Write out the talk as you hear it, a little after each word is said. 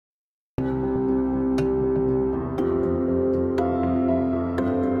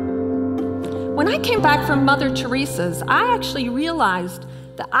When I came back from Mother Teresa's, I actually realized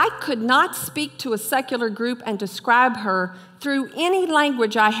that I could not speak to a secular group and describe her through any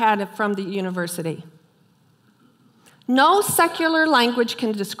language I had from the university. No secular language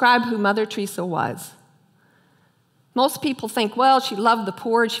can describe who Mother Teresa was. Most people think, well, she loved the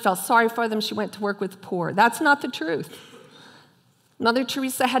poor, she felt sorry for them, she went to work with the poor. That's not the truth. Mother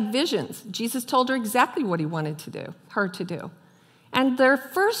Teresa had visions. Jesus told her exactly what he wanted her to do. And their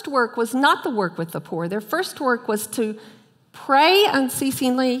first work was not the work with the poor. Their first work was to pray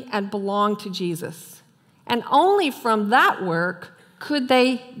unceasingly and belong to Jesus. And only from that work could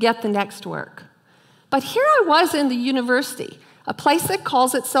they get the next work. But here I was in the university, a place that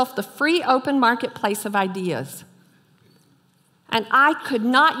calls itself the free open marketplace of ideas. And I could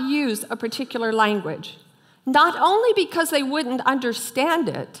not use a particular language, not only because they wouldn't understand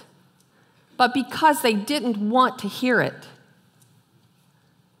it, but because they didn't want to hear it.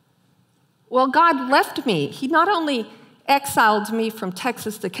 Well, God left me. He not only exiled me from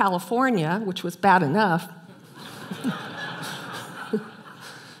Texas to California, which was bad enough.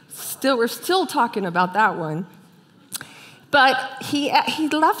 We're still talking about that one. But he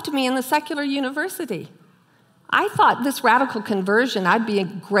left me in the secular university. I thought this radical conversion, I'd be a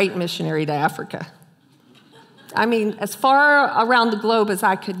great missionary to Africa. I mean, as far around the globe as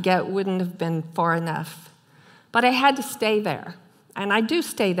I could get wouldn't have been far enough. But I had to stay there. And I do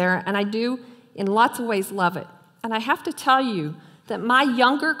stay there, and I do, in lots of ways, love it. And I have to tell you that my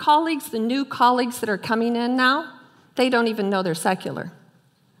younger colleagues, the new colleagues that are coming in now, they don't even know they're secular.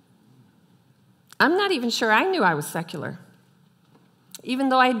 I'm not even sure I knew I was secular, even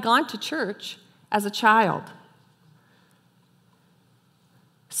though I had gone to church as a child.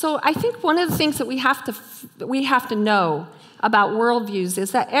 So I think one of the things that we have to know about worldviews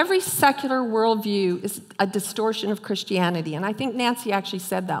is that every secular worldview is a distortion of Christianity. And I think Nancy actually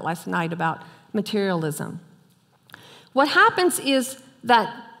said that last night about materialism. What happens is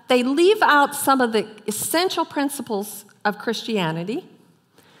that they leave out some of the essential principles of Christianity.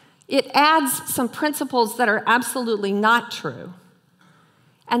 It adds some principles that are absolutely not true.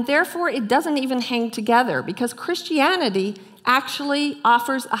 And therefore, it doesn't even hang together because Christianity actually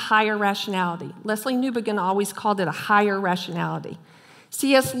offers a higher rationality. Leslie Newbigin always called it a higher rationality.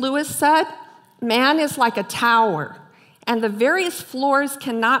 C.S. Lewis said, man is like a tower, and the various floors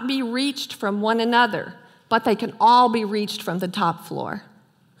cannot be reached from one another, but they can all be reached from the top floor.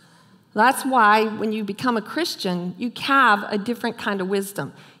 That's why when you become a Christian, you have a different kind of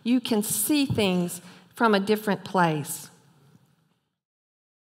wisdom. You can see things from a different place.